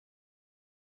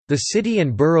The city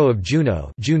and borough of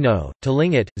Juneau, Juneau,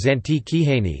 Tlingit, Zanti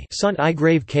Kihani, Sant I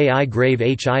grave Ki grave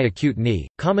Hi acute ni,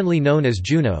 commonly known as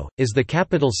Juneau, is the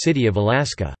capital city of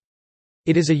Alaska.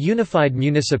 It is a unified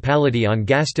municipality on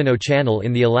Gastineau Channel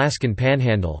in the Alaskan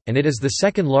Panhandle, and it is the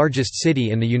second largest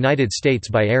city in the United States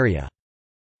by area.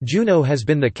 Juneau has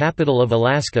been the capital of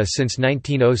Alaska since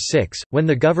 1906, when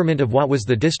the government of what was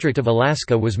the District of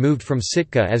Alaska was moved from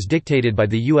Sitka as dictated by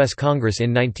the U.S. Congress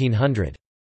in 1900.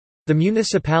 The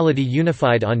municipality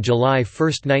unified on July 1,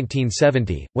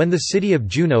 1970, when the city of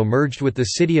Juneau merged with the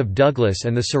city of Douglas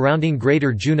and the surrounding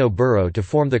Greater Juneau Borough to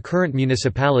form the current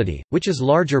municipality, which is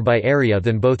larger by area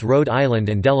than both Rhode Island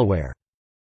and Delaware.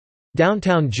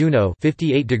 Downtown Juneau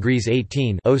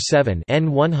 58°18'07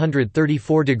 N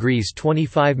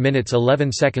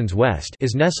 134°25'11" west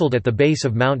is nestled at the base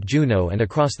of Mount Juneau and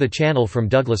across the channel from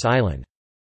Douglas Island.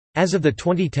 As of the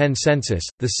 2010 census,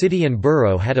 the city and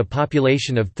borough had a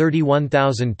population of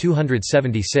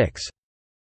 31,276.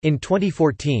 In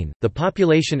 2014, the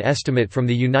population estimate from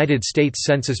the United States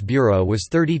Census Bureau was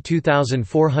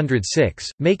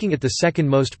 32,406, making it the second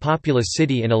most populous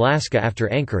city in Alaska after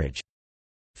Anchorage.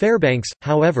 Fairbanks,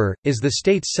 however, is the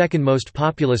state's second most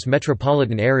populous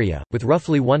metropolitan area, with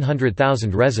roughly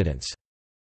 100,000 residents.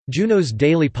 Juneau's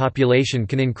daily population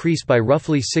can increase by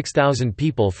roughly 6,000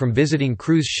 people from visiting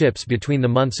cruise ships between the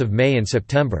months of May and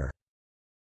September.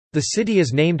 The city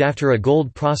is named after a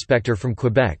gold prospector from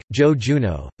Quebec, Joe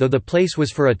Juneau, though the place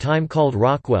was for a time called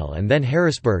Rockwell and then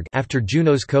Harrisburg after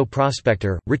Juneau's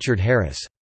co-prospector, Richard Harris.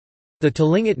 The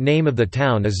Tlingit name of the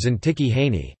town is Zantiki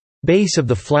Haney, base of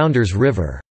the Flounders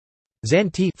River.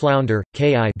 Zanti flounder,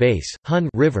 Ki base, Hun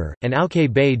river, and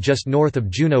Auke Bay just north of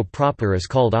Juneau proper is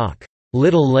called Auk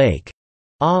Little Lake,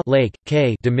 lake,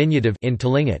 K diminutive in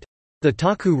Tlingit. The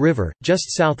Taku River,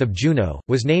 just south of Juneau,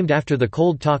 was named after the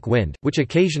cold Tok wind, which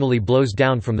occasionally blows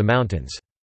down from the mountains.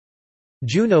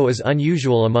 Juneau is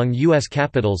unusual among U.S.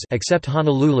 capitals except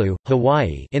Honolulu,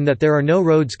 Hawaii, in that there are no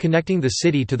roads connecting the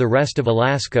city to the rest of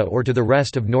Alaska or to the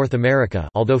rest of North America,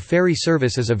 although ferry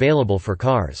service is available for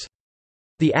cars.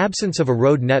 The absence of a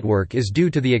road network is due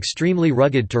to the extremely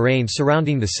rugged terrain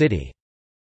surrounding the city.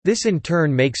 This in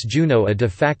turn makes Juneau a de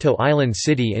facto island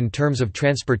city in terms of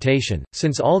transportation,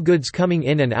 since all goods coming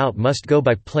in and out must go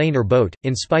by plane or boat,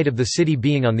 in spite of the city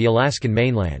being on the Alaskan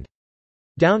mainland.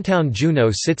 Downtown Juneau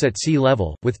sits at sea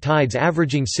level, with tides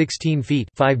averaging 16 feet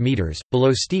 5 meters,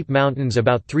 below steep mountains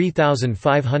about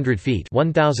 3,500 feet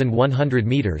 1,100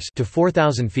 meters to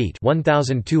 4,000 feet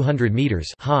 1,200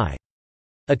 meters high.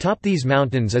 Atop these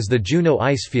mountains is the Juneau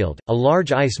Icefield, a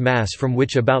large ice mass from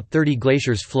which about 30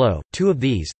 glaciers flow. Two of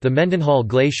these, the Mendenhall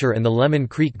Glacier and the Lemon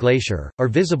Creek Glacier, are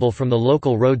visible from the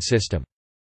local road system.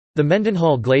 The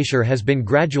Mendenhall Glacier has been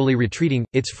gradually retreating,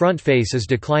 its front face is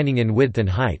declining in width and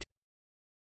height.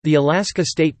 The Alaska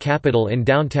State Capitol in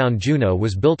downtown Juneau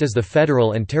was built as the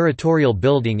Federal and Territorial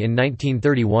Building in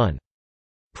 1931.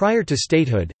 Prior to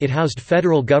statehood, it housed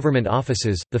federal government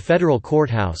offices, the federal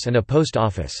courthouse and a post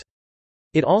office.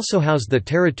 It also housed the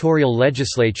territorial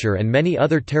legislature and many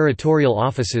other territorial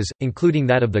offices, including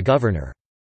that of the governor.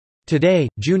 Today,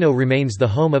 Juneau remains the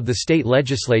home of the state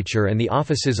legislature and the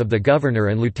offices of the governor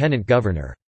and lieutenant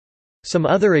governor. Some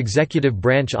other executive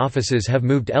branch offices have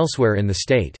moved elsewhere in the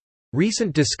state.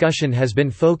 Recent discussion has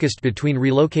been focused between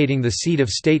relocating the seat of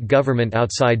state government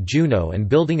outside Juneau and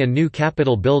building a new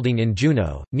Capitol building in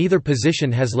Juneau. Neither position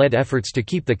has led efforts to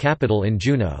keep the capital in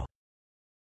Juneau.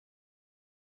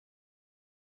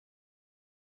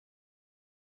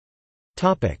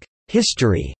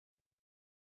 History.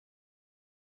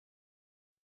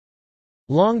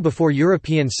 Long before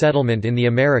European settlement in the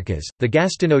Americas, the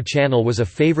Gastineau Channel was a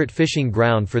favorite fishing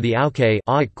ground for the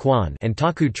Auke and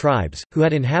Taku tribes, who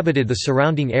had inhabited the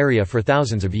surrounding area for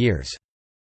thousands of years.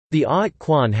 The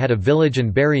Auk had a village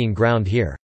and burying ground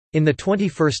here. In the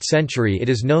 21st century it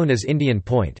is known as Indian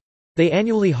Point. They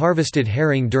annually harvested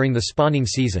herring during the spawning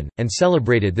season, and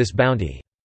celebrated this bounty.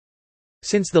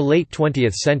 Since the late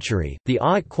 20th century, the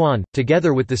Auk,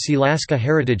 together with the Sealaska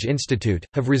Heritage Institute,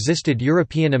 have resisted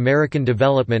European-American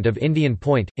development of Indian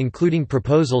Point, including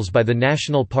proposals by the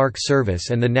National Park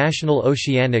Service and the National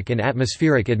Oceanic and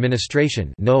Atmospheric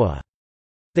Administration (NOAA).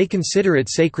 They consider it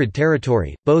sacred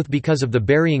territory, both because of the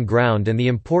burying ground and the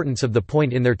importance of the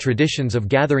point in their traditions of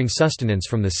gathering sustenance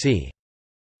from the sea.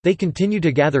 They continue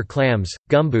to gather clams,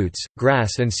 gumboots,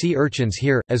 grass and sea urchins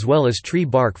here, as well as tree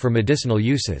bark for medicinal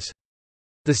uses.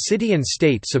 The city and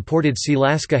state supported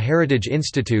Sealaska Heritage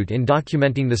Institute in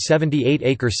documenting the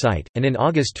 78-acre site, and in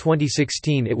August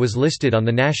 2016 it was listed on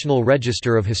the National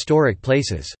Register of Historic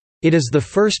Places. It is the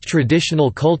first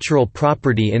traditional cultural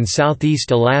property in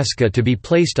southeast Alaska to be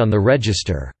placed on the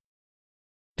register.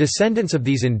 Descendants of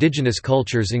these indigenous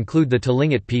cultures include the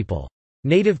Tlingit people.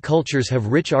 Native cultures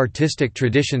have rich artistic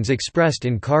traditions expressed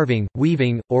in carving,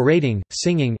 weaving, orating,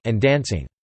 singing, and dancing.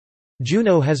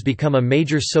 Juneau has become a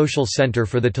major social center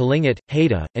for the Tlingit,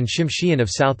 Haida, and Tsimshian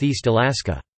of southeast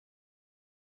Alaska.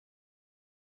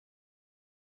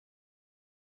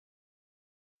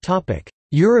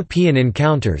 European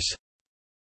encounters.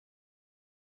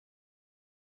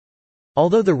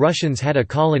 Although the Russians had a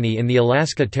colony in the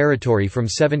Alaska Territory from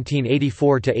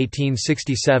 1784 to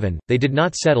 1867, they did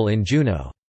not settle in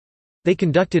Juneau. They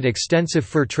conducted extensive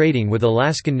fur trading with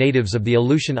Alaskan natives of the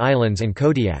Aleutian Islands and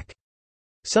Kodiak.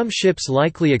 Some ships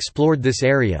likely explored this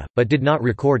area, but did not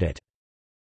record it.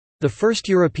 The first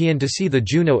European to see the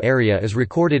Juneau area is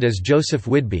recorded as Joseph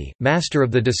Whidbey, master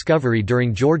of the discovery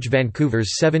during George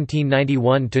Vancouver's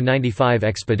 1791–95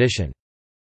 expedition.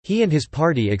 He and his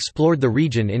party explored the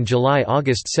region in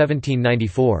July–August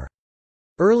 1794.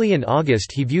 Early in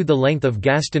August he viewed the length of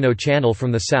Gastineau Channel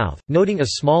from the south, noting a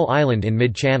small island in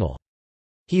mid-channel.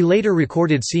 He later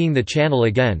recorded seeing the channel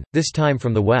again, this time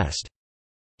from the west.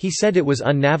 He said it was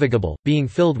unnavigable, being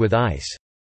filled with ice.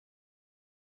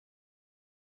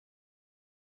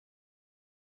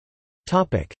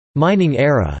 Mining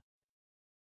era.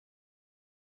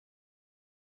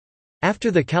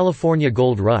 After the California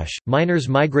Gold Rush, miners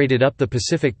migrated up the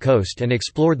Pacific coast and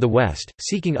explored the west,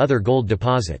 seeking other gold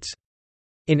deposits.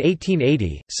 In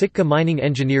 1880, Sitka mining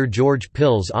engineer George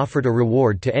Pills offered a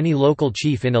reward to any local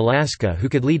chief in Alaska who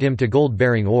could lead him to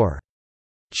gold-bearing ore.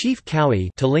 Chief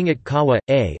Cowie Tlingit Kawa,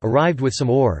 A arrived with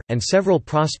some ore, and several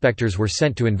prospectors were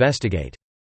sent to investigate.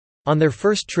 On their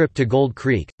first trip to Gold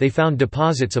Creek, they found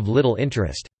deposits of little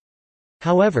interest.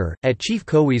 However, at Chief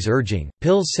Cowie's urging,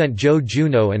 Pills sent Joe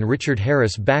Juneau and Richard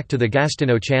Harris back to the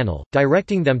Gastineau Channel,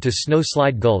 directing them to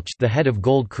Snowslide Gulch, the head of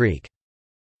Gold Creek.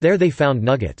 There they found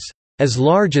nuggets, "as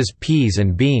large as peas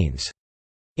and beans,"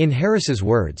 in Harris's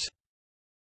words.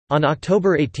 On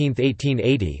October 18,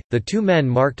 1880, the two men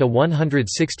marked a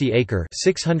 160-acre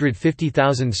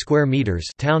 (650,000 square meters)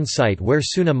 town site where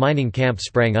soon a mining camp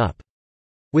sprang up.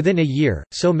 Within a year,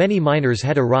 so many miners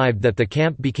had arrived that the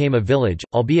camp became a village,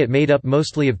 albeit made up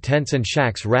mostly of tents and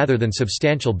shacks rather than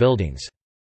substantial buildings.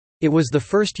 It was the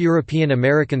first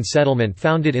European-American settlement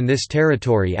founded in this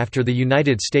territory after the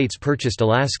United States purchased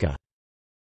Alaska.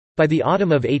 By the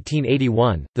autumn of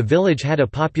 1881, the village had a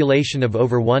population of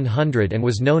over 100 and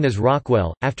was known as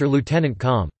Rockwell, after Lieutenant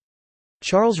Com.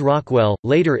 Charles Rockwell.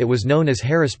 Later it was known as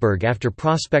Harrisburg after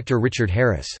prospector Richard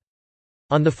Harris.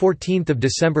 On 14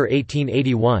 December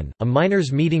 1881, a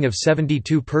miners' meeting of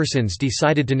 72 persons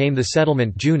decided to name the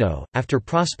settlement Juneau, after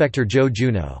prospector Joe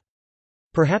Juneau.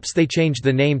 Perhaps they changed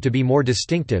the name to be more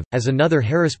distinctive, as another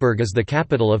Harrisburg is the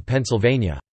capital of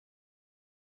Pennsylvania.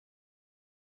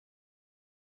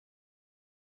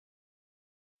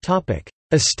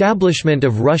 Establishment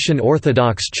of Russian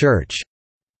Orthodox Church.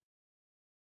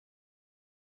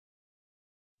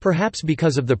 Perhaps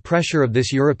because of the pressure of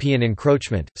this European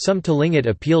encroachment, some Tlingit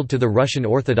appealed to the Russian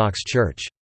Orthodox Church.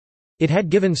 It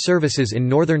had given services in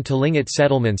northern Tlingit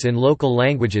settlements in local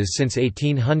languages since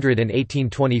 1800 and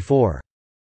 1824.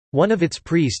 One of its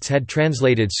priests had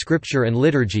translated scripture and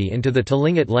liturgy into the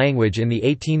Tlingit language in the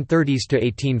 1830s to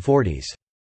 1840s.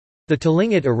 The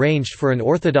Tlingit arranged for an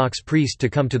Orthodox priest to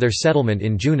come to their settlement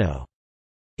in Juneau.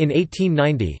 In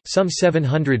 1890, some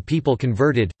 700 people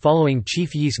converted, following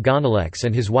Chief Yis Gonalex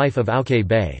and his wife of Auke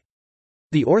Bay.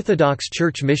 The Orthodox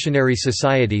Church Missionary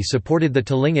Society supported the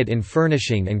Tlingit in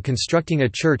furnishing and constructing a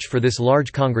church for this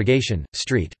large congregation.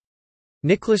 St.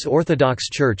 Nicholas Orthodox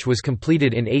Church was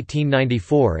completed in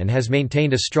 1894 and has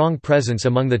maintained a strong presence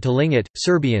among the Tlingit,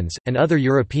 Serbians, and other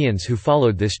Europeans who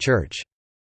followed this church.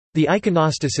 The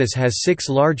iconostasis has 6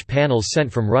 large panels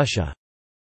sent from Russia.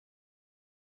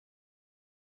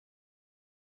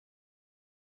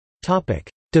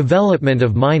 Development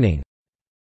of mining.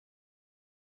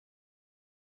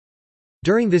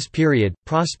 During this period,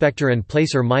 prospector and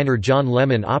placer miner John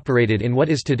Lemon operated in what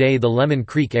is today the Lemon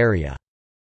Creek area.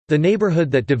 The neighborhood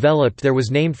that developed there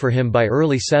was named for him by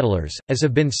early settlers, as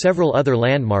have been several other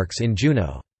landmarks in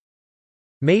Juneau.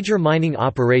 Major mining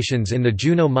operations in the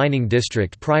Juneau mining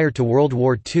district prior to World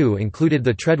War II included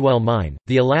the Treadwell Mine,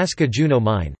 the Alaska Juneau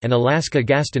Mine, and Alaska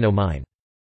Gastineau Mine.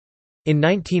 In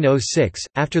 1906,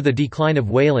 after the decline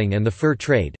of whaling and the fur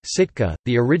trade, Sitka,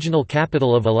 the original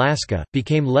capital of Alaska,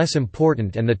 became less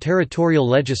important and the territorial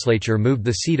legislature moved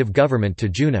the seat of government to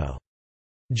Juneau.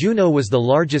 Juneau was the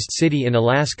largest city in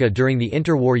Alaska during the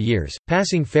interwar years,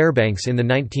 passing Fairbanks in the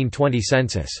 1920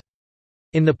 census.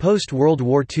 In the post-World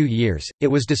War II years, it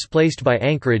was displaced by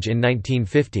Anchorage in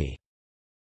 1950.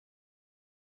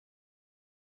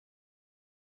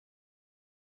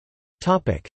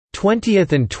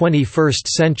 20th and 21st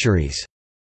centuries.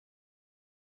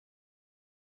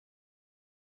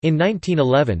 In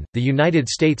 1911, the United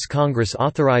States Congress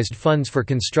authorized funds for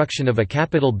construction of a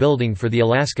Capitol building for the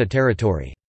Alaska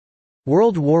Territory.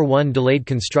 World War I delayed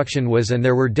construction and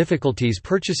there were difficulties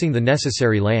purchasing the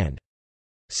necessary land.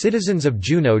 Citizens of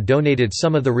Juneau donated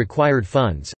some of the required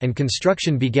funds, and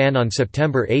construction began on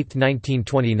September 8,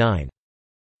 1929.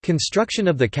 Construction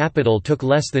of the Capitol took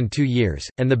less than 2 years,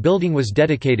 and the building was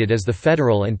dedicated as the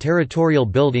Federal and Territorial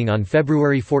Building on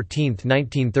February 14,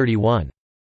 1931.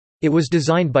 It was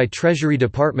designed by Treasury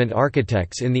Department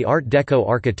architects in the Art Deco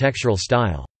architectural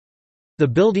style. The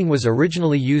building was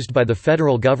originally used by the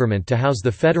federal government to house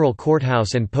the federal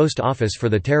courthouse and post office for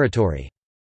the territory.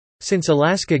 Since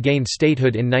Alaska gained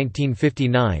statehood in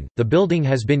 1959, the building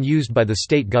has been used by the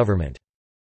state government.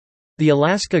 The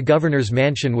Alaska Governor's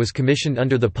Mansion was commissioned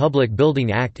under the Public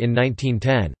Building Act in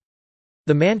 1910.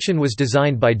 The mansion was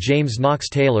designed by James Knox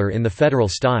Taylor in the federal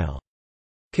style.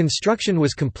 Construction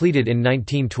was completed in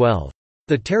 1912.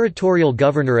 The territorial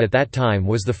governor at that time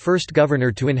was the first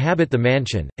governor to inhabit the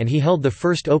mansion, and he held the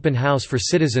first open house for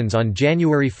citizens on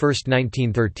January 1,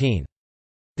 1913.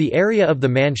 The area of the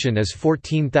mansion is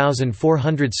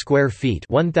 14,400 square feet,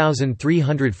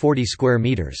 1,340 square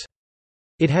meters.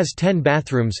 It has 10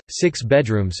 bathrooms, 6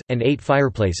 bedrooms, and 8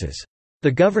 fireplaces.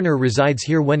 The governor resides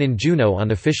here when in Juneau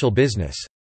on official business.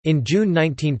 In June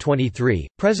 1923,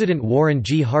 President Warren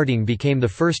G. Harding became the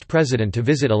first president to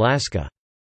visit Alaska.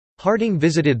 Harding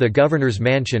visited the governor's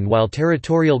mansion while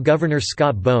Territorial Governor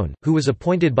Scott Bone, who was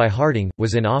appointed by Harding,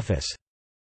 was in office.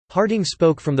 Harding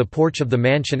spoke from the porch of the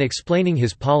mansion explaining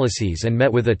his policies and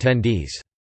met with attendees.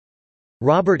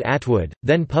 Robert Atwood,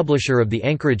 then publisher of the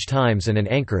Anchorage Times and an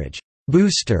Anchorage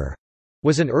booster,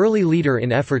 was an early leader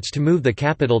in efforts to move the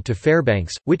capital to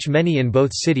Fairbanks, which many in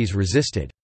both cities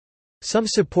resisted. Some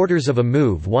supporters of a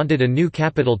move wanted a new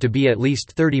capital to be at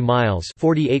least 30 miles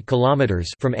 (48 kilometers)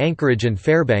 from Anchorage and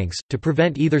Fairbanks, to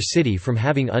prevent either city from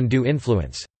having undue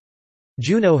influence.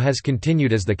 Juneau has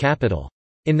continued as the capital.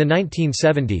 In the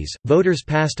 1970s, voters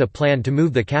passed a plan to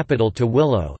move the capital to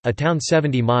Willow, a town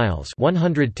 70 miles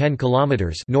 (110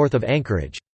 kilometers) north of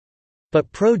Anchorage. But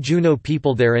pro-Juneau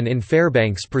people there and in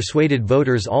Fairbanks persuaded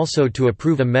voters also to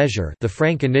approve a measure, the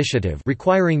Frank Initiative,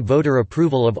 requiring voter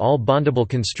approval of all bondable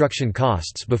construction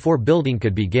costs before building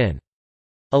could begin.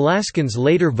 Alaskans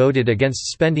later voted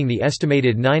against spending the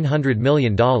estimated $900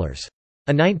 million. A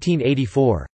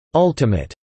 1984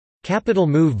 ultimate capital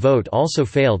move vote also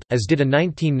failed, as did a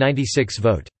 1996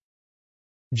 vote.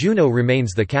 Juneau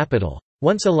remains the capital.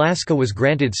 Once Alaska was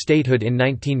granted statehood in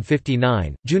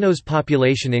 1959, Juneau's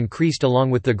population increased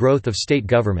along with the growth of state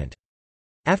government.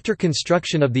 After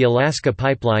construction of the Alaska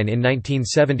Pipeline in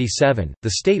 1977,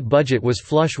 the state budget was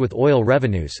flush with oil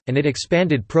revenues, and it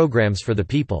expanded programs for the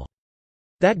people.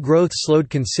 That growth slowed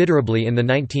considerably in the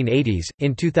 1980s.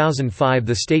 In 2005,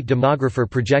 the state demographer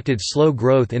projected slow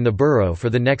growth in the borough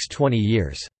for the next 20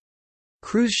 years.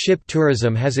 Cruise ship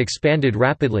tourism has expanded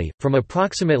rapidly, from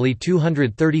approximately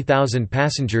 230,000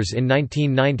 passengers in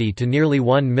 1990 to nearly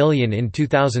 1 million in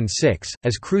 2006.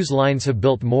 As cruise lines have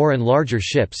built more and larger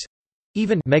ships,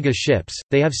 even mega ships,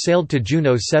 they have sailed to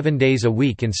Juneau 7 days a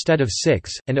week instead of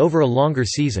 6, and over a longer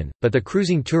season, but the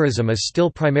cruising tourism is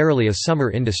still primarily a summer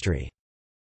industry.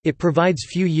 It provides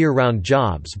few year-round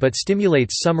jobs but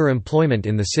stimulates summer employment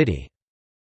in the city.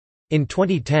 In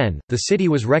 2010, the city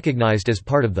was recognized as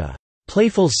part of the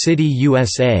Playful City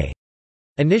USA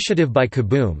initiative by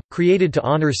Kaboom, created to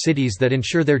honor cities that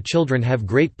ensure their children have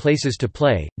great places to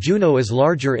play. Juneau is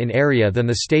larger in area than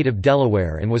the state of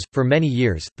Delaware and was, for many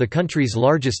years, the country's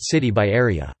largest city by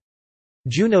area.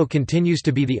 Juneau continues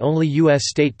to be the only U.S.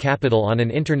 state capital on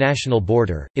an international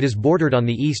border. It is bordered on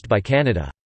the east by Canada.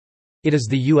 It is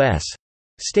the U.S.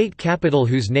 state capital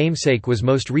whose namesake was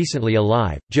most recently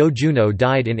alive. Joe Juneau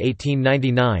died in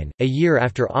 1899, a year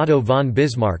after Otto von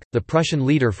Bismarck, the Prussian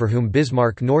leader for whom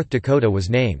Bismarck, North Dakota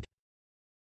was named.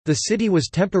 The city was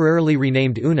temporarily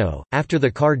renamed Uno, after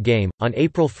the card game, on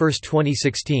April 1,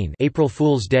 2016, April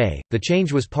Fool's Day. The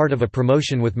change was part of a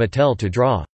promotion with Mattel to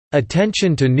draw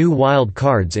attention to new wild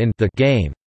cards in the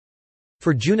game.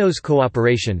 For Juneau's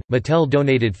cooperation, Mattel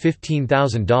donated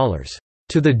 $15,000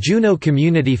 to the Juneau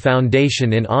Community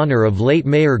Foundation in honor of late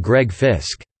Mayor Greg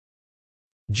Fisk.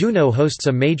 Juneau hosts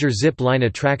a major zip line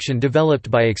attraction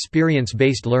developed by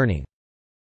experience-based learning.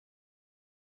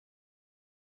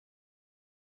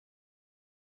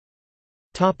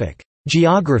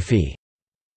 Geography.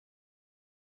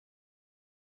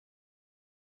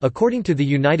 According to the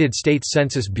United States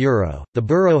Census Bureau, the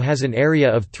borough has an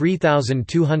area of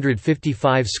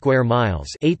 3,255 square miles,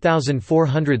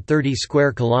 8,430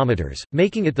 square kilometers,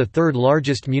 making it the third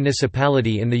largest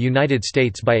municipality in the United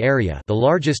States by area. The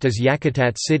largest is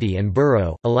Yakutat City and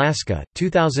Borough, Alaska,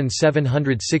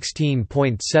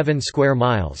 2,716.7 square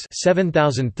miles,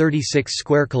 7,036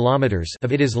 square kilometers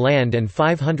of it is land and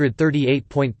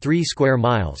 538.3 square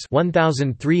miles,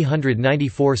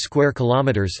 1,394 square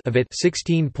kilometers of it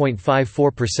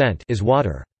 16.54% is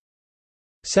water.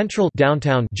 Central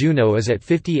downtown Juneau is at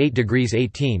 58 degrees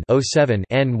 18.07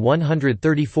 N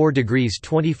 134 degrees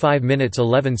 25 minutes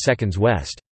 11 seconds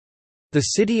west. The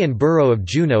city and borough of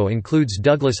Juneau includes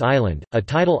Douglas Island, a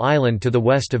tidal island to the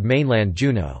west of mainland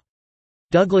Juneau.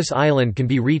 Douglas Island can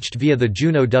be reached via the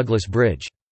Juneau-Douglas Bridge.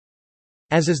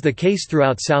 As is the case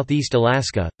throughout southeast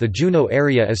Alaska, the Juneau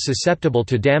area is susceptible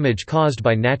to damage caused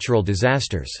by natural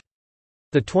disasters.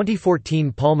 The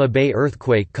 2014 Palma Bay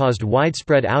earthquake caused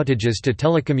widespread outages to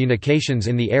telecommunications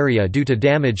in the area due to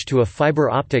damage to a fiber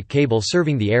optic cable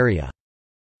serving the area.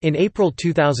 In April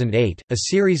 2008, a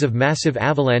series of massive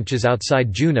avalanches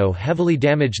outside Juneau heavily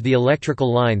damaged the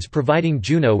electrical lines providing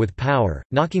Juneau with power,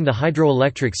 knocking the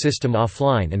hydroelectric system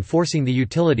offline and forcing the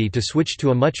utility to switch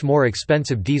to a much more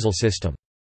expensive diesel system.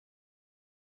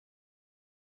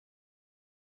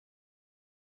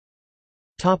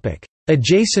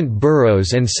 Adjacent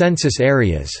boroughs and census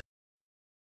areas.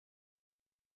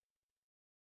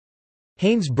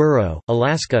 Haines Borough,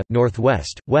 Alaska,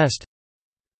 northwest, west.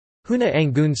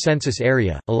 Hoonah-Angoon Census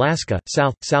Area, Alaska,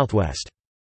 south, southwest.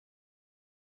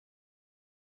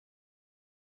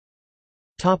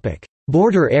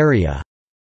 Border area.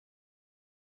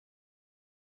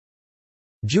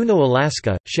 Juneau,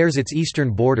 Alaska, shares its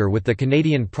eastern border with the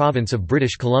Canadian province of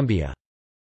British Columbia.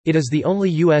 It is the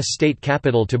only U.S. state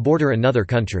capital to border another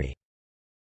country.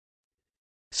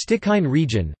 Stikine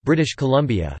Region, British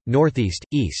Columbia, northeast,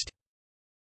 east.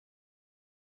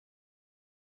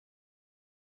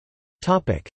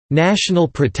 National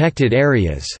protected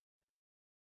areas.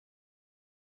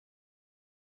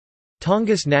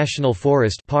 Tongass National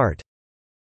Forest part.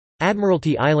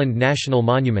 Admiralty Island National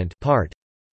Monument part.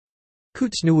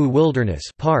 Kootznoowoo Wilderness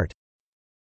part.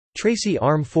 Tracy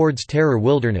Arm Ford's Terror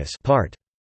Wilderness part.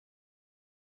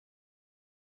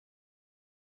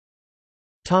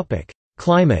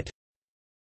 Climate.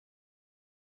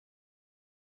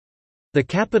 The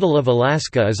capital of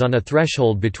Alaska is on a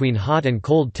threshold between hot and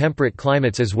cold temperate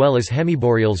climates as well as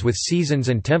hemiboreals with seasons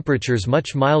and temperatures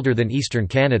much milder than eastern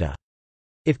Canada.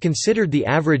 If considered the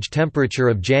average temperature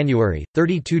of January,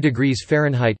 32 degrees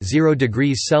Fahrenheit 0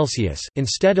 degrees Celsius,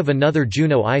 instead of another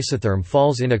Juneau isotherm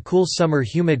falls in a cool summer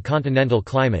humid continental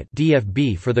climate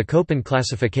DFB for the Köppen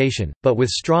classification, but with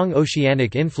strong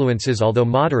oceanic influences although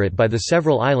moderate by the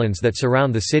several islands that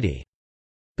surround the city.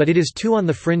 But it is too on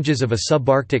the fringes of a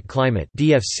subarctic climate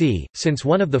DFC, since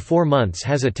one of the 4 months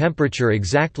has a temperature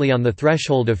exactly on the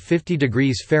threshold of 50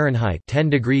 degrees Fahrenheit 10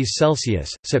 degrees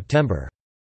Celsius, September.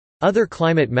 Other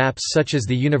climate maps such as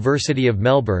the University of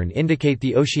Melbourne indicate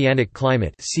the oceanic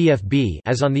climate CFB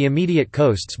as on the immediate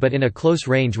coasts but in a close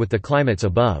range with the climates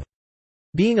above.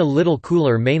 Being a little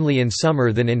cooler mainly in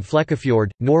summer than in Flekkefjord,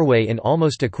 Norway in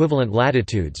almost equivalent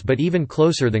latitudes but even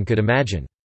closer than could imagine.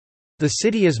 The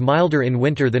city is milder in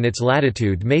winter than its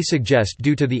latitude may suggest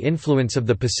due to the influence of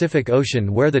the Pacific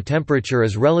Ocean where the temperature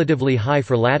is relatively high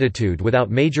for latitude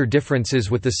without major differences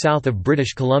with the south of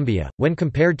British Columbia. When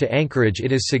compared to Anchorage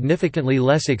it is significantly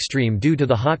less extreme due to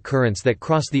the hot currents that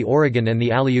cross the Oregon and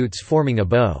the Aleuts forming a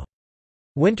bow.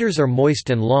 Winters are moist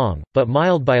and long, but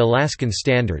mild by Alaskan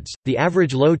standards. The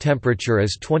average low temperature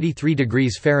is 23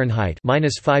 degrees Fahrenheit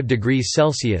 (-5 degrees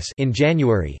Celsius) in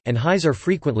January, and highs are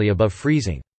frequently above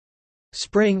freezing.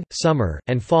 Spring, summer,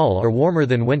 and fall are warmer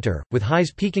than winter, with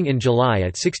highs peaking in July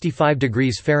at 65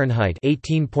 degrees Fahrenheit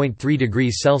 (18.3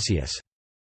 degrees Celsius).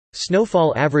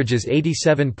 Snowfall averages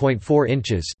 87.4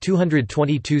 inches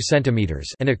 (222 centimeters)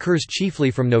 and occurs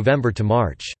chiefly from November to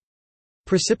March.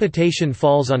 Precipitation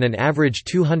falls on an average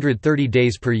 230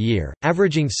 days per year,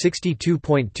 averaging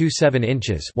 62.27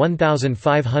 inches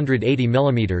 (1,580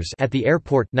 mm) at the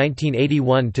airport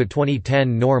 1981 to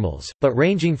 2010 normals, but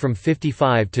ranging from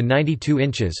 55 to 92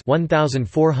 inches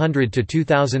 (1,400 to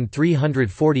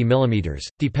 2,340 mm),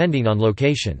 depending on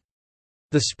location.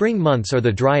 The spring months are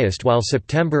the driest while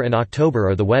September and October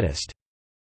are the wettest.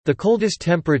 The coldest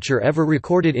temperature ever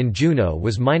recorded in Juneau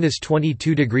was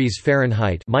 -22 degrees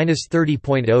Fahrenheit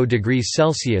 (-30.0 degrees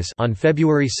Celsius) on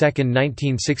February 2,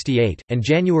 1968, and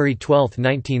January 12,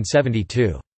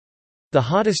 1972. The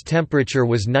hottest temperature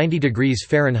was 90 degrees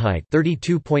Fahrenheit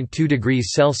 (32.2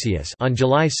 degrees Celsius) on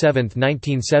July 7,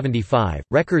 1975.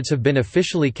 Records have been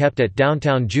officially kept at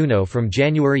downtown Juneau from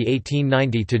January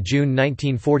 1890 to June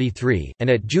 1943, and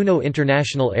at Juneau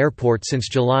International Airport since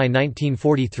July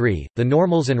 1943. The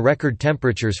normals and record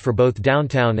temperatures for both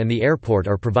downtown and the airport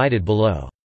are provided below.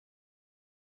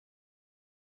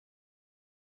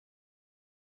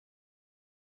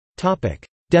 Topic: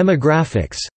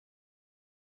 Demographics.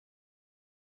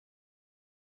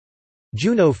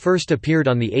 Juneau first appeared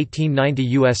on the 1890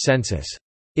 U.S. Census.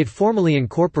 It formally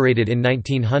incorporated in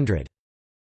 1900.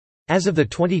 As of the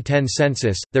 2010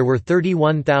 census, there were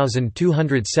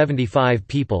 31,275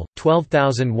 people,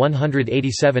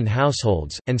 12,187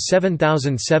 households, and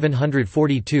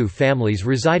 7,742 families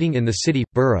residing in the city,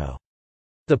 borough.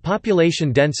 The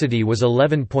population density was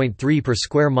 11.3 per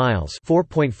square miles,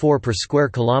 4.4 per square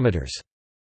kilometers.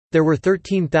 There were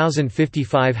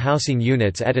 13,055 housing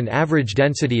units at an average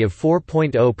density of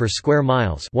 4.0 per square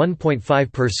miles,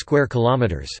 1.5 per square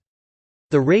kilometers.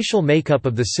 The racial makeup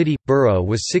of the city borough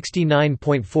was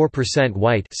 69.4%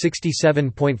 white,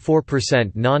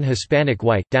 67.4% non-Hispanic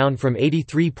white, down from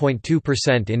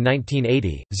 83.2% in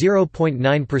 1980,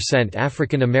 0.9%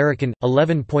 African American,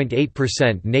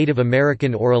 11.8% Native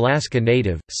American or Alaska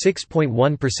Native,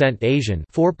 6.1% Asian,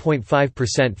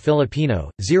 4.5%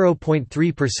 Filipino,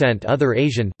 0.3% Other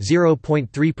Asian,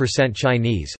 0.3%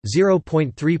 Chinese,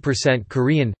 0.3%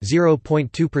 Korean,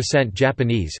 0.2%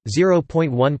 Japanese,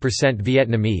 0.1% Vietnamese,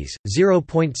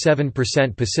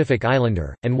 0.7% Pacific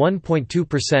Islander, and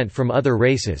 1.2% from other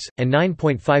races, and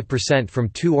 9.5% from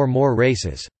two or more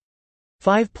races.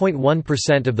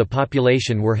 5.1% of the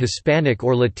population were Hispanic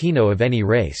or Latino of any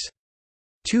race.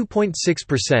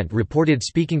 2.6% reported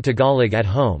speaking Tagalog at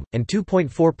home, and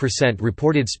 2.4%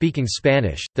 reported speaking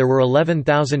Spanish. There were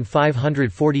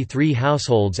 11,543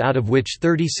 households, out of which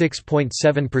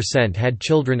 36.7% had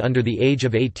children under the age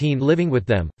of 18 living with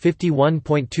them,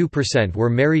 51.2% were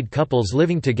married couples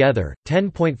living together,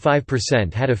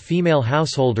 10.5% had a female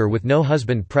householder with no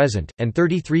husband present, and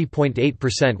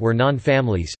 33.8% were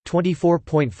non-families.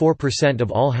 24.4%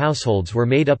 of all households were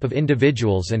made up of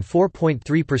individuals, and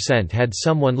 4.3% had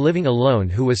someone living alone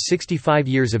who was 65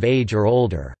 years of age or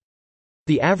older.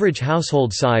 The average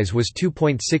household size was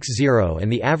 2.60 and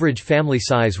the average family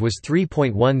size was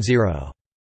 3.10.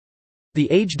 The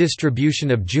age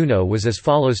distribution of Juneau was as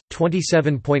follows: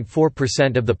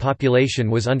 27.4% of the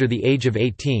population was under the age of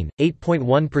 18,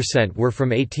 8.1% were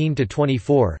from 18 to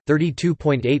 24,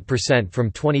 32.8%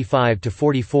 from 25 to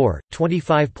 44,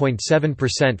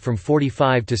 25.7% from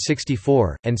 45 to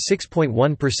 64, and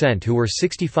 6.1% who were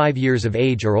 65 years of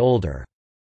age or older.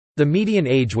 The median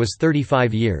age was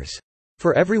 35 years.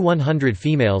 For every 100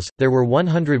 females, there were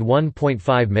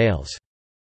 101.5 males.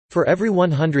 For every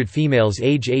 100 females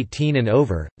age 18 and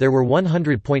over, there were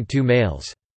 100.2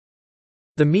 males.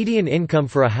 The median income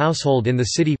for a household in the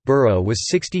city borough was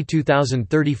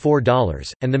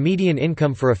 $62,034, and the median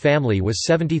income for a family was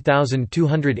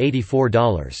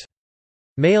 $70,284.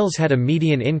 Males had a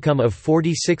median income of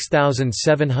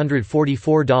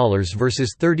 $46,744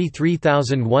 versus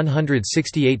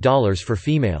 $33,168 for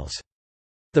females.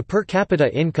 The per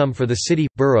capita income for the city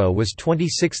borough was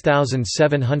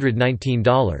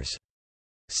 $26,719.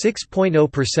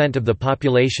 6.0% of the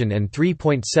population and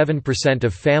 3.7%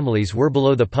 of families were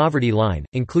below the poverty line,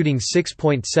 including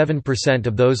 6.7%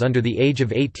 of those under the age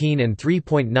of 18 and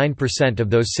 3.9% of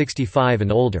those 65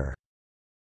 and older.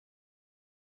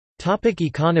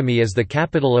 Economy. As the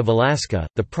capital of Alaska,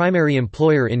 the primary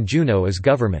employer in Juneau is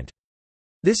government.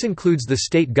 This includes the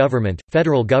state government,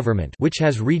 federal government, which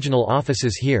has regional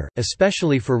offices here,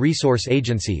 especially for resource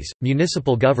agencies,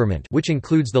 municipal government, which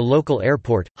includes the local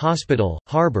airport, hospital,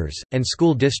 harbors, and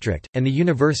school district, and the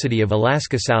University of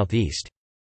Alaska Southeast.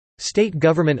 State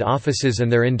government offices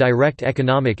and their indirect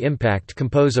economic impact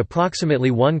compose approximately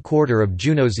 1/4 of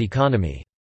Juneau's economy.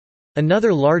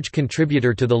 Another large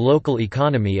contributor to the local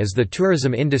economy is the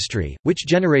tourism industry, which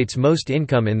generates most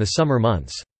income in the summer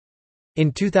months.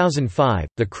 In 2005,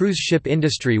 the cruise ship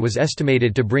industry was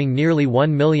estimated to bring nearly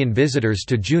 1 million visitors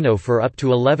to Juneau for up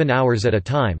to 11 hours at a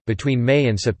time, between May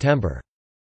and September.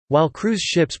 While cruise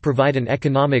ships provide an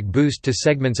economic boost to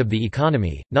segments of the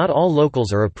economy, not all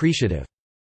locals are appreciative.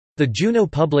 The Juneau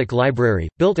Public Library,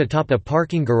 built atop a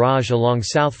parking garage along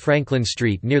South Franklin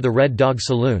Street near the Red Dog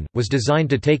Saloon, was designed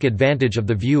to take advantage of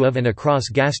the view of and across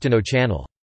Gastineau Channel.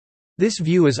 This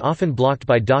view is often blocked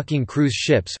by docking cruise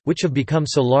ships, which have become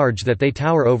so large that they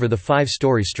tower over the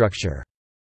 5-story structure.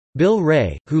 Bill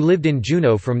Ray, who lived in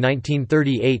Juneau from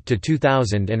 1938 to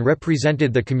 2000 and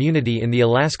represented the community in the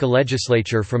Alaska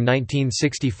legislature from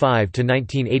 1965 to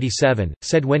 1987,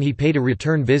 said when he paid a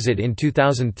return visit in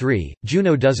 2003,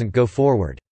 "Juneau doesn't go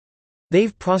forward.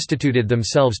 They've prostituted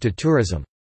themselves to tourism.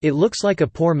 It looks like a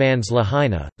poor man's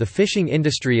Lahaina." The fishing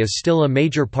industry is still a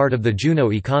major part of the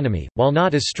Juneau economy, while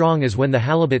not as strong as when the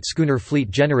halibut schooner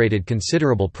fleet generated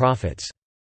considerable profits.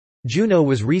 Juneau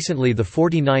was recently the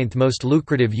 49th most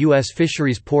lucrative U.S.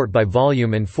 fisheries port by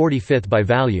volume and 45th by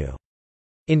value.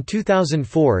 In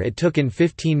 2004 it took in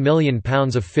 15 million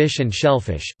pounds of fish and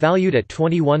shellfish, valued at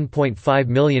 $21.5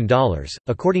 million,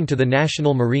 according to the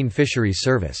National Marine Fisheries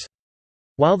Service.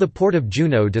 While the Port of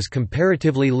Juneau does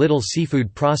comparatively little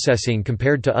seafood processing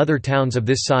compared to other towns of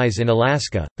this size in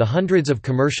Alaska, the hundreds of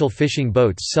commercial fishing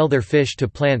boats sell their fish to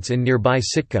plants in nearby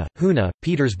Sitka, Hoonah,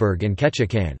 Petersburg and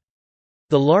Ketchikan.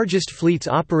 The largest fleets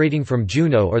operating from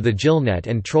Juneau are the gillnet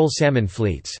and troll salmon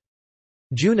fleets.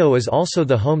 Juneau is also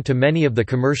the home to many of the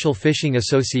commercial fishing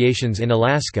associations in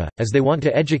Alaska, as they want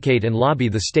to educate and lobby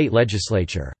the state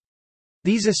legislature.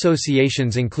 These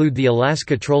associations include the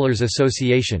Alaska Trollers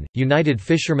Association, United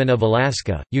Fishermen of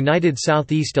Alaska, United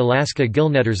Southeast Alaska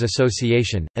Gillnetters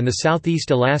Association, and the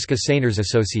Southeast Alaska Seiners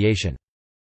Association.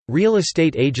 Real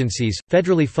estate agencies,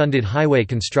 federally funded highway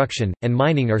construction, and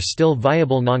mining are still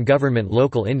viable non-government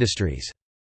local industries.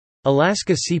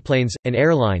 Alaska Seaplanes, an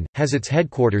airline, has its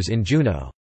headquarters in Juneau.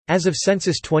 As of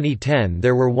Census 2010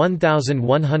 there were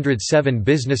 1,107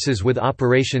 businesses with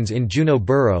operations in Juneau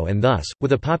Borough and thus,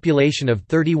 with a population of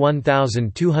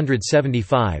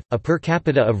 31,275, a per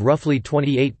capita of roughly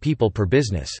 28 people per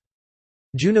business.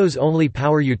 Juneau's only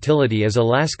power utility is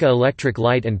Alaska Electric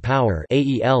Light and Power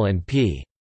 (AEL&P).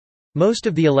 Most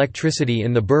of the electricity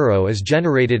in the borough is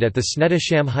generated at the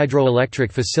Snettisham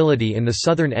Hydroelectric Facility in the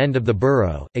southern end of the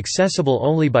borough, accessible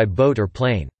only by boat or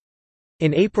plane.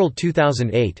 In April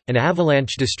 2008, an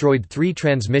avalanche destroyed 3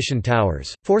 transmission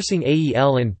towers, forcing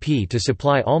AEL&P to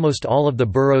supply almost all of the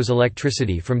borough's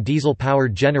electricity from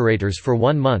diesel-powered generators for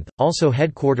 1 month. Also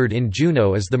headquartered in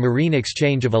Juneau is the Marine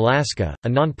Exchange of Alaska, a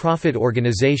non-profit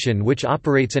organization which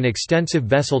operates an extensive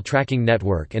vessel tracking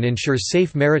network and ensures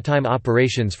safe maritime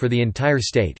operations for the entire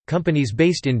state. Companies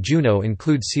based in Juneau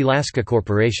include Sealaska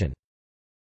Corporation.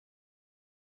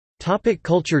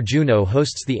 Culture. Juneau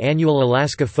hosts the annual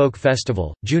Alaska Folk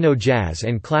Festival, Juneau Jazz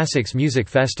and Classics Music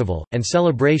Festival, and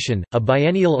Celebration, a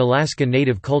biennial Alaska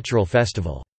Native Cultural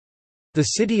Festival. The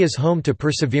city is home to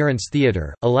Perseverance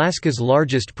Theater, Alaska's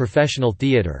largest professional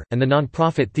theater, and the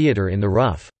nonprofit Theater in the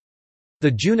Rough.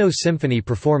 The Juneau Symphony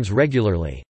performs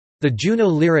regularly. The Juneau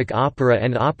Lyric Opera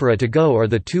and Opera to Go are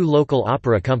the 2 local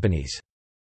opera companies.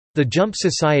 The Jump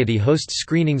Society hosts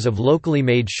screenings of locally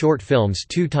made short films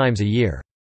 2 times a year.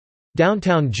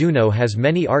 Downtown Juneau has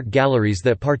many art galleries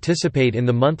that participate in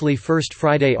the monthly First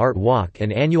Friday Art Walk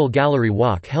and annual Gallery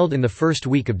Walk held in the first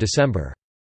week of December.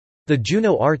 The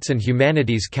Juneau Arts and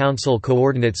Humanities Council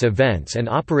coordinates events and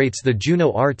operates the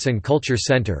Juneau Arts and Culture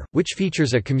Center, which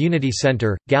features a community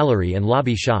center, gallery and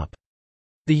lobby shop.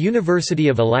 The University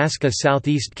of Alaska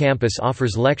Southeast Campus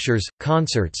offers lectures,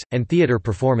 concerts, and theater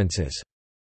performances.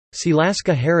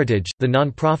 Sealaska Heritage, the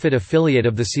nonprofit affiliate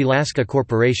of the Sealaska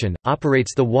Corporation,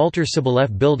 operates the Walter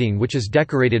Soboleff Building, which is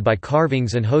decorated by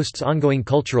carvings and hosts ongoing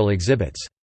cultural exhibits.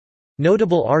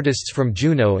 Notable artists from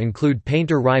Juneau include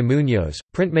painter Ry Munoz,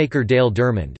 printmaker Dale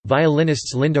Dermond,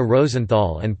 violinists Linda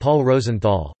Rosenthal and Paul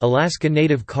Rosenthal, Alaska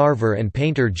native carver and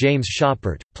painter James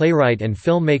Shoppert, playwright and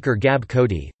filmmaker Gab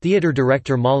Cody, theater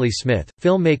director Molly Smith,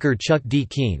 filmmaker Chuck D.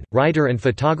 Keene, writer and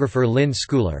photographer Lynn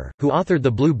Schooler, who authored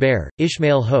The Blue Bear,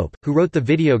 Ishmael Hope, who wrote the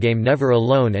video game Never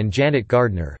Alone, and Janet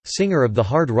Gardner, singer of the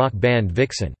hard rock band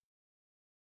Vixen.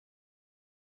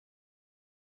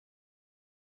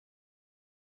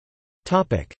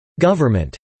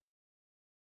 Government.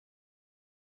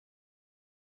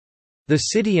 The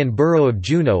city and borough of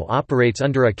Juneau operates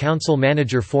under a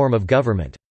council-manager form of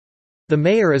government. The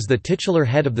mayor is the titular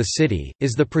head of the city,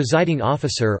 is the presiding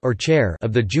officer or chair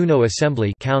of the Juneau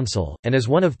Assembly Council, and is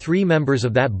one of 3 members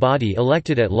of that body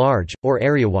elected at large, or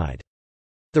area-wide.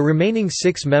 The remaining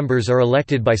 6 members are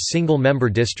elected by single-member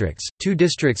districts. 2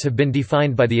 districts have been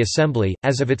defined by the Assembly,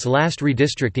 as of its last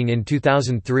redistricting in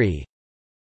 2003.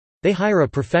 They hire a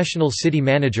professional city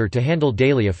manager to handle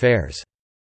daily affairs.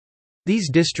 These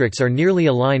districts are nearly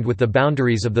aligned with the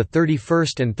boundaries of the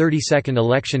 31st and 32nd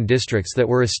election districts that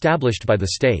were established by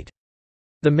the state.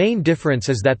 The main difference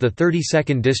is that the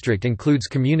 32nd district includes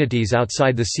communities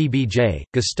outside the CBJ,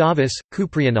 Gustavus,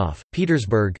 Kuprianof,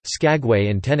 Petersburg, Skagway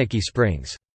and Tenakee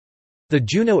Springs. The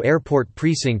Juneau Airport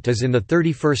Precinct is in the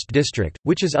 31st district,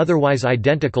 which is otherwise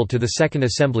identical to the 2nd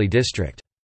Assembly District.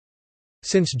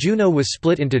 Since Juneau was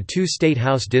split into two state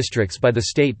house districts by the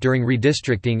state during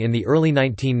redistricting in the early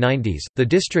 1990s, the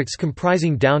districts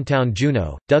comprising downtown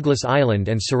Juneau, Douglas Island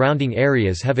and surrounding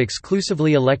areas have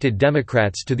exclusively elected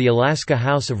Democrats to the Alaska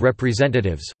House of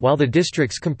Representatives, while the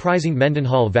districts comprising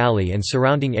Mendenhall Valley and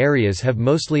surrounding areas have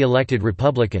mostly elected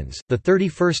Republicans. The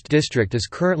 31st District is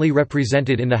currently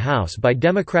represented in the House by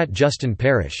Democrat Justin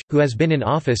Parrish, who has been in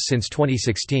office since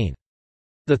 2016.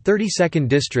 The 32nd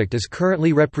District is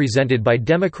currently represented by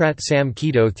Democrat Sam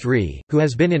Keto III, who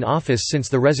has been in office since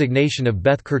the resignation of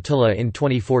Beth Kurtula in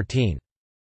 2014.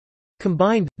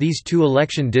 Combined, these two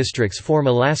election districts form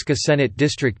Alaska Senate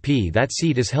District P. That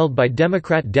seat is held by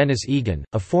Democrat Dennis Egan,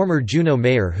 a former Juneau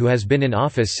mayor who has been in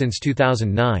office since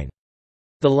 2009.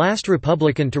 The last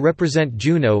Republican to represent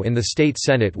Juneau in the state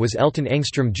Senate was Elton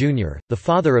Engstrom Jr., the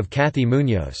father of Kathy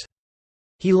Munoz.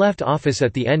 He left office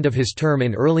at the end of his term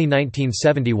in early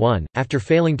 1971, after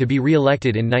failing to be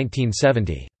re-elected in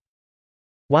 1970.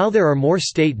 While there are more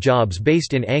state jobs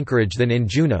based in Anchorage than in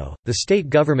Juneau, the state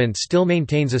government still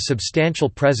maintains a substantial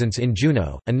presence in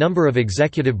Juneau. A number of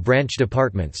executive branch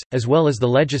departments, as well as the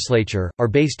legislature, are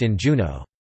based in Juneau.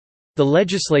 The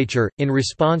legislature, in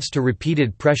response to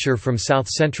repeated pressure from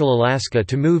south-central Alaska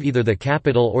to move either the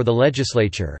capital or the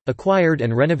legislature, acquired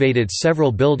and renovated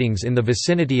several buildings in the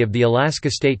vicinity of the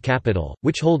Alaska State Capitol,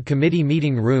 which hold committee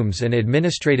meeting rooms and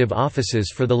administrative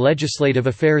offices for the Legislative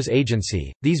Affairs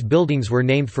Agency. These buildings were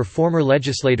named for former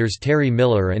legislators Terry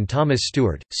Miller and Thomas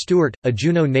Stewart. Stewart, a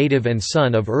Juneau native and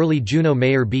son of early Juneau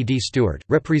Mayor B.D. Stewart,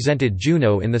 represented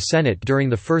Juneau in the Senate during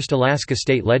the first Alaska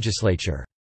State Legislature.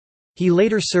 He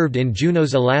later served in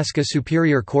Juneau's Alaska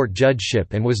Superior Court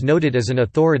judgeship and was noted as an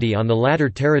authority on the latter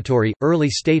territory, early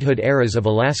statehood eras of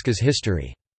Alaska's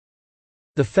history.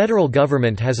 The federal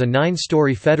government has a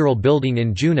 9-story federal building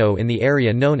in Juneau in the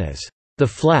area known as the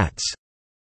Flats,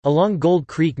 along Gold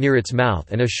Creek near its mouth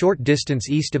and a short distance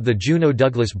east of the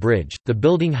Juneau-Douglas Bridge. The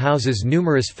building houses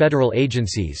numerous federal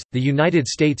agencies, the United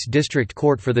States District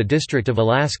Court for the District of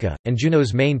Alaska, and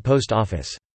Juneau's main post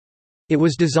office. It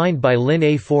was designed by Lynn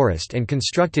A. Forrest and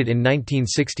constructed in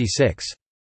 1966.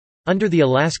 Under the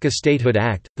Alaska Statehood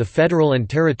Act, the federal and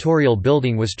territorial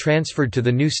building was transferred to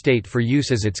the new state for use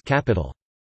as its capital.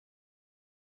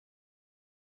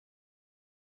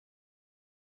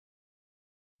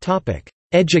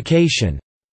 Education.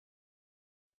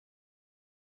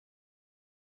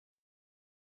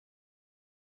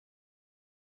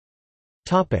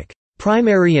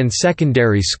 Primary and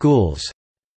secondary schools.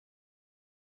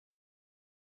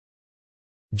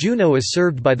 Juneau is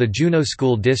served by the Juneau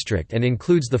School District and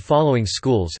includes the following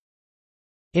schools.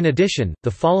 In addition, the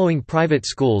following private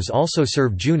schools also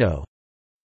serve Juneau: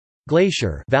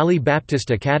 Glacier Valley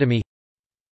Baptist Academy,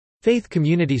 Faith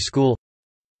Community School,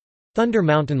 Thunder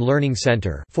Mountain Learning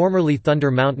Center, formerly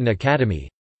Thunder Mountain Academy,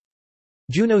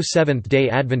 Juneau Seventh-day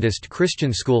Adventist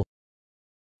Christian School,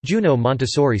 Juneau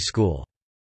Montessori School.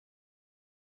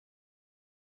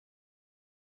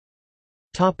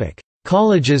 Topic: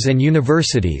 Colleges and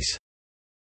universities.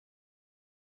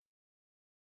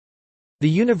 The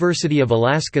University of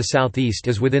Alaska Southeast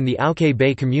is within the Auke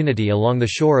Bay community along the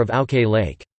shore of Auke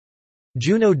Lake.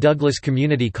 Juneau Douglas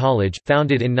Community College,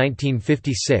 founded in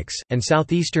 1956, and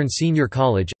Southeastern Senior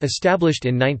College, established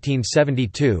in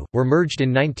 1972, were merged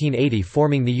in 1980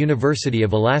 forming the University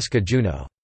of Alaska Juneau.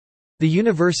 The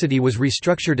university was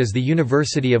restructured as the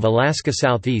University of Alaska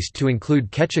Southeast to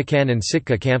include Ketchikan and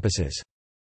Sitka campuses.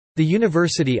 The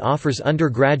university offers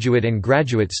undergraduate and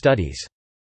graduate studies.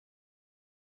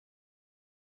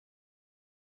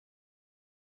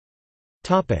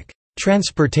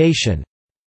 Transportation.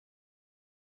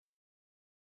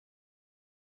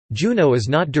 Juneau is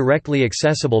not directly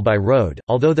accessible by road,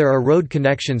 although there are road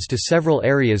connections to several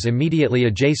areas immediately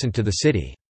adjacent to the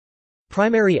city.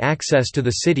 Primary access to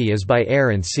the city is by air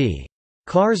and sea.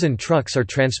 Cars and trucks are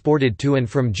transported to and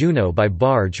from Juneau by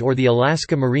barge or the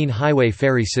Alaska Marine Highway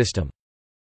ferry system.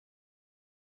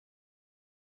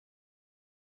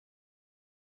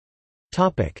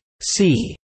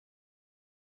 Sea.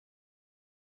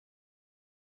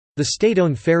 The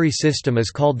state-owned ferry system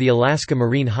is called the Alaska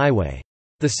Marine Highway.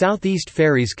 The Southeast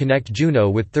ferries connect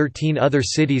Juneau with 13 other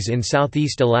cities in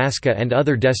southeast Alaska and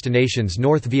other destinations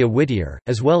north via Whittier,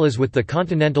 as well as with the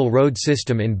Continental Road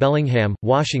System in Bellingham,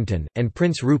 Washington, and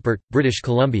Prince Rupert, British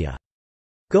Columbia.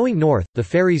 Going north, the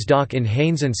ferries dock in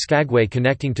Haines and Skagway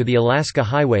connecting to the Alaska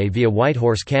Highway via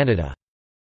Whitehorse, Canada.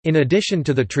 In addition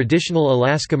to the traditional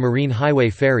Alaska Marine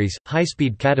Highway ferries,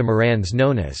 high-speed catamarans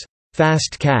known as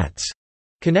Fast Cats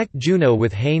connect Juneau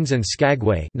with Haines and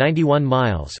Skagway 91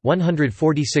 miles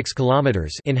 146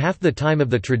 kilometers in half the time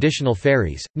of the traditional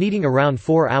ferries, needing around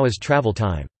 4 hours travel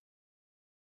time.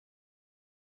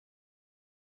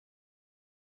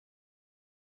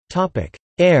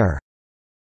 Air.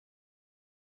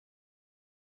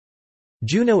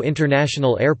 Juneau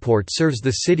International Airport serves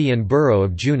the city and borough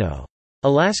of Juneau.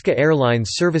 Alaska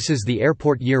Airlines services the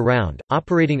airport year-round,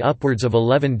 operating upwards of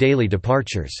 11 daily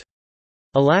departures.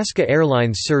 Alaska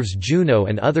Airlines serves Juneau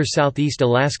and other southeast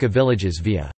Alaska villages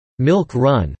via Milk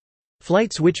Run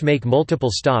flights which make multiple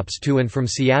stops to and from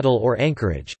Seattle or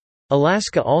Anchorage.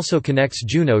 Alaska also connects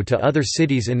Juneau to other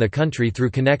cities in the country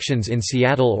through connections in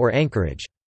Seattle or Anchorage.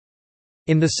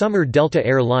 In the summer, Delta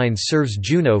Air Lines serves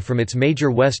Juneau from its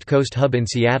major West Coast hub in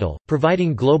Seattle,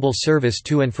 providing global service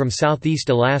to and from southeast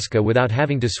Alaska without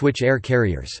having to switch air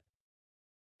carriers.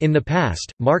 In the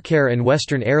past, Marcair and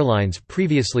Western Airlines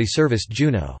previously serviced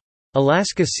Juneau.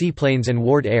 Alaska Seaplanes and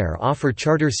Ward Air offer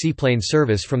charter seaplane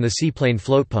service from the Seaplane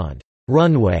Floatpond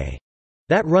runway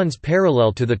that runs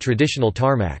parallel to the traditional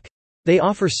tarmac. They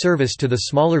offer service to the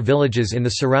smaller villages in the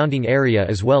surrounding area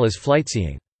as well as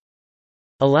flightseeing.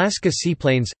 Alaska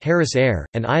Seaplanes, Harris Air,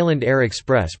 and Island Air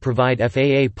Express provide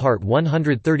FAA Part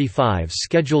 135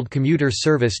 scheduled commuter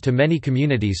service to many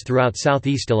communities throughout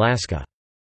southeast Alaska.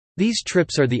 These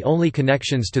trips are the only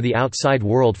connections to the outside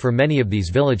world for many of these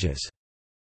villages.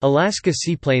 Alaska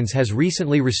Seaplanes has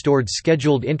recently restored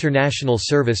scheduled international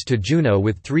service to Juneau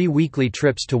with 3 weekly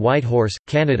trips to Whitehorse,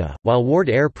 Canada, while Ward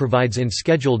Air provides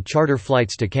in-scheduled charter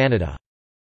flights to Canada.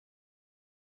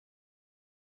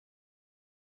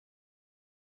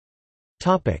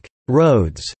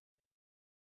 Roads.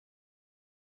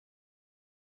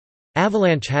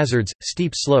 Avalanche hazards,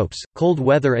 steep slopes, cold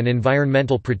weather and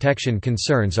environmental protection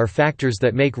concerns are factors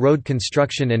that make road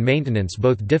construction and maintenance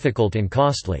both difficult and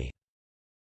costly.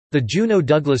 The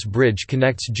Juneau-Douglas Bridge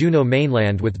connects Juneau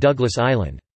mainland with Douglas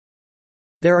Island.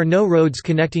 There are no roads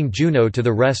connecting Juneau to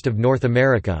the rest of North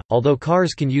America, although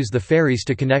cars can use the ferries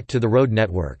to connect to the road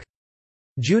network.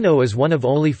 Juneau is one of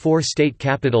only 4 state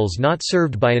capitals not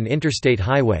served by an interstate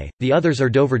highway, the others are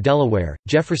Dover, Delaware,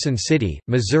 Jefferson City,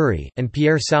 Missouri, and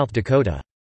Pierre, South Dakota.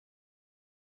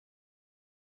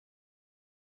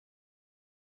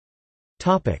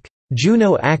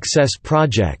 Juneau Access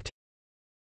Project.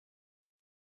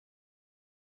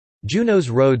 Juneau's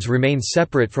roads remain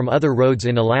separate from other roads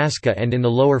in Alaska and in the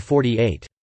lower 48.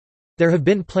 There have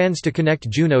been plans to connect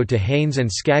Juneau to Haines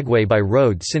and Skagway by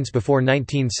road since before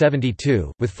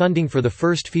 1972, with funding for the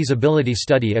first feasibility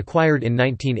study acquired in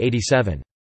 1987.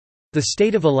 The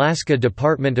State of Alaska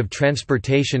Department of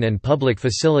Transportation and Public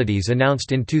Facilities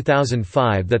announced in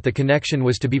 2005 that the connection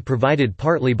was to be provided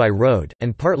partly by road,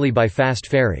 and partly by fast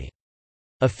ferry.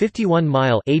 A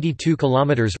 51-mile (82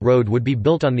 kilometers) road would be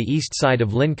built on the east side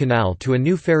of Lynn Canal to a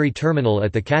new ferry terminal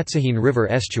at the Katsahine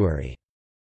River estuary.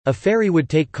 A ferry would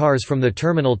take cars from the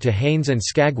terminal to Haines and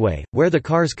Skagway, where the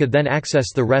cars could then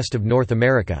access the rest of North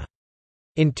America.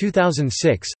 In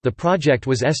 2006, the project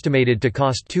was estimated to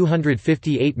cost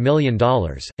 $258 million,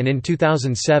 and in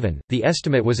 2007, the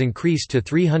estimate was increased to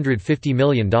 $350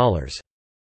 million.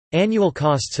 Annual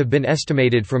costs have been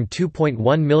estimated from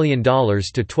 $2.1 million to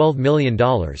 $12 million,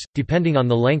 depending on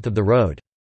the length of the road.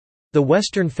 The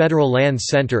Western Federal Lands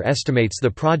Center estimates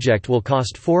the project will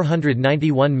cost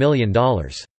 $491 million.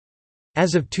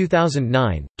 As of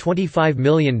 2009, $25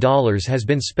 million has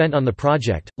been spent on the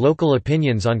project. Local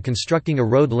opinions on constructing a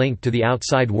road link to the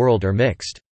outside world are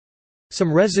mixed.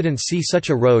 Some residents see such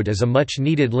a road as a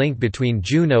much-needed link between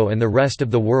Juneau and the rest of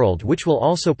the world, which will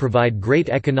also provide great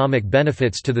economic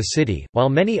benefits to the city, while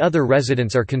many other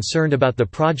residents are concerned about the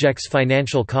project's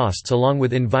financial costs along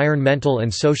with environmental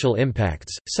and social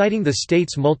impacts. Citing the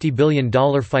state's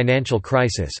multi-billion-dollar financial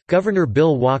crisis, Governor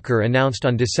Bill Walker announced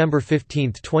on December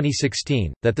 15,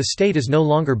 2016, that the state is no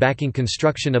longer backing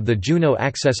construction of the Juneau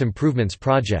Access Improvements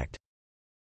Project.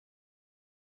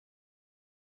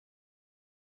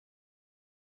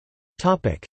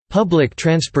 Public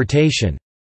transportation.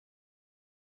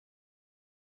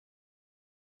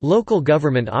 Local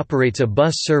government operates a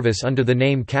bus service under the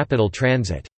name Capital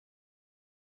Transit.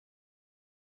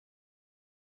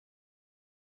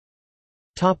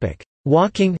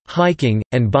 Walking, hiking,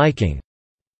 and biking.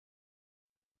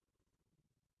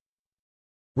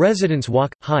 Residents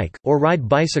walk, hike, or ride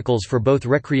bicycles for both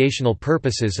recreational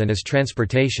purposes and as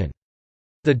transportation.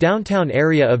 The downtown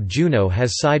area of Juneau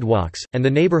has sidewalks, and the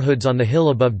neighborhoods on the hill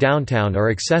above downtown are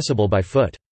accessible by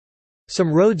foot.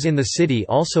 Some roads in the city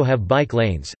also have bike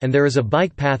lanes, and there is a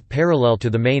bike path parallel to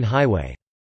the main highway.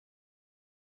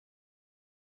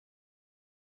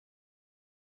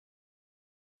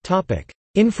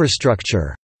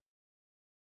 Infrastructure.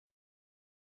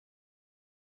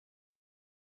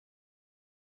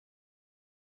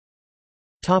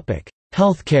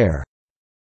 Healthcare.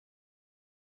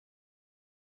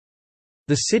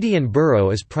 The city and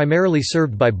borough is primarily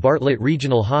served by Bartlett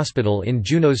Regional Hospital in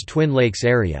Juneau's Twin Lakes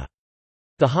area.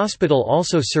 The hospital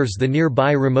also serves the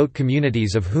nearby remote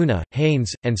communities of Hoonah,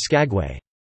 Haines, and Skagway.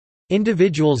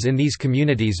 Individuals in these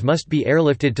communities must be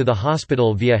airlifted to the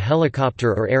hospital via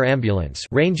helicopter or air ambulance,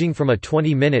 ranging from a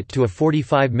 20-minute to a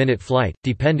 45-minute flight,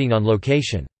 depending on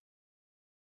location.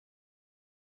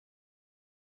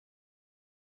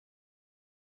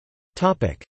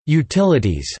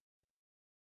 Utilities.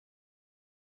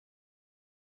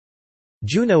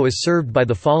 Juneau is served by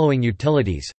the following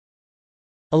utilities: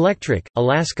 Electric,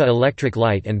 Alaska Electric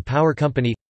Light and Power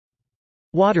Company.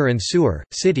 Water and sewer,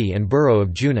 City and Borough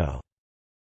of Juneau.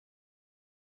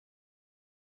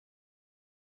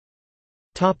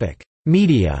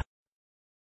 Media.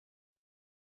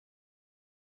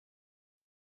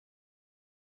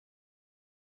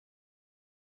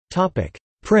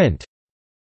 Print.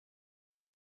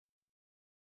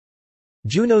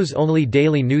 Juneau's only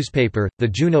daily newspaper, the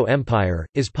Juneau Empire,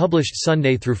 is published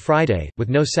Sunday through Friday, with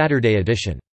no Saturday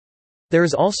edition. There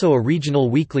is also a regional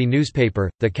weekly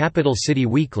newspaper, the Capital City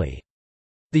Weekly.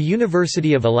 The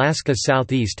University of Alaska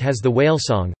Southeast has the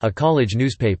Whalesong, a college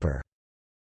newspaper.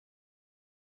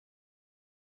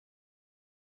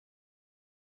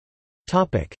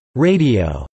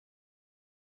 Radio.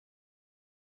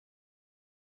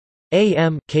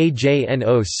 AM,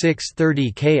 KJNO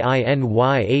 630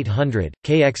 KINY 800,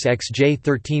 KXXJ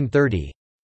 1330.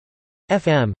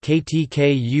 FM,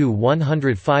 KTKU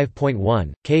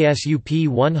 105.1, KSUP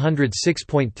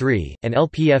 106.3, and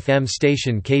LPFM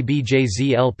station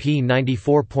KBJZ LP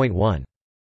 94.1.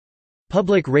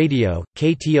 Public Radio,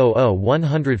 KTOO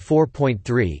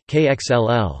 104.3,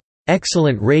 KXLL,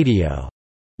 Excellent Radio,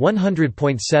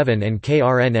 100.7 and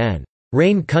KRNN,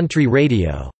 Rain Country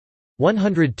Radio,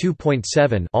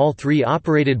 102.7, all three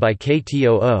operated by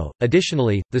KTOO.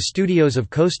 Additionally, the studios of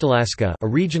Coastalaska, a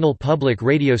regional public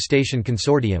radio station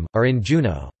consortium, are in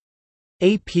Juneau.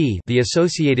 AP, the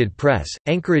Associated Press,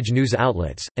 Anchorage news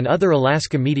outlets, and other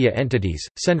Alaska media entities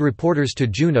send reporters to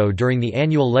Juneau during the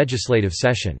annual legislative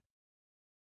session.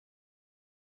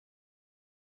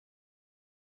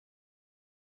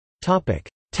 Topic: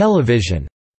 Television.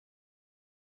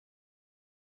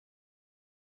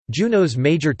 Juneau's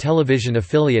major television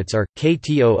affiliates are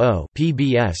KTOO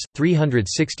 (PBS)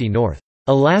 360 North,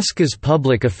 Alaska's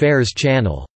Public Affairs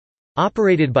Channel,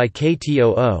 operated by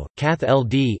KTOO,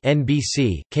 KATH-LD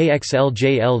 (NBC),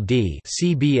 KXLJ-LD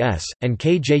 (CBS), and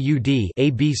KJUD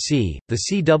 (ABC). The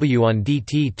CW on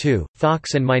DT2,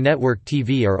 Fox and MyNetwork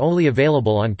TV are only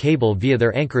available on cable via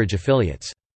their Anchorage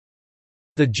affiliates.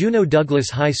 The Juneau Douglas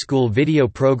High School video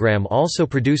program also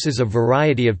produces a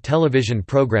variety of television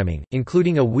programming,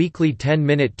 including a weekly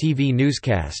 10-minute TV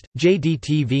newscast,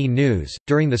 JDTV News,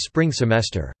 during the spring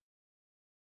semester.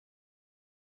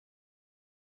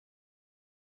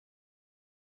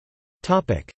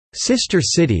 Sister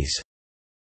cities.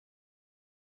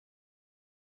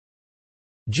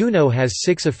 Juneau has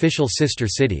 6 official sister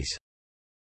cities: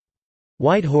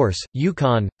 Whitehorse,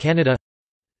 Yukon, Canada;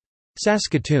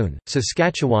 Saskatoon,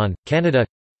 Saskatchewan, Canada;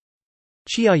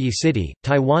 Chiayi City,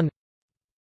 Taiwan;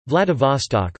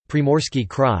 Vladivostok, Primorsky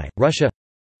Krai, Russia;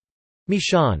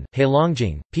 Mishan,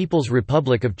 Heilongjiang, People's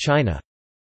Republic of China;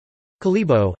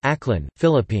 Kalibo, Aklan,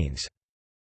 Philippines.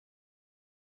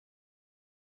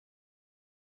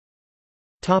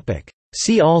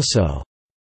 See also: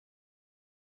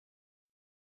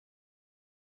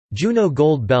 Juneau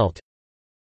Gold Belt,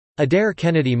 Adair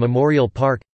Kennedy Memorial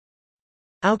Park,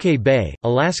 Auke Bay,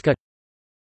 Alaska,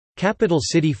 Capital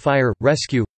City Fire,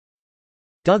 Rescue,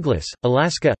 Douglas,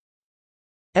 Alaska,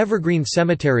 Evergreen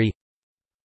Cemetery,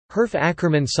 Herf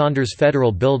Ackerman Saunders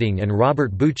Federal Building and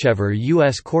Robert Buchever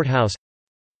U.S. Courthouse,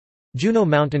 Juneau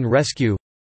Mountain Rescue,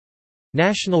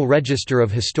 National Register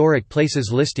of Historic Places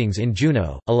listings in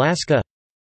Juneau, Alaska,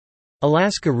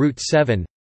 Alaska Route 7,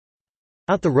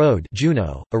 Out the Road,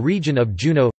 Juneau, a region of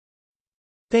Juneau,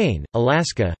 Thane,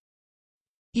 Alaska.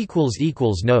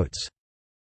 Notes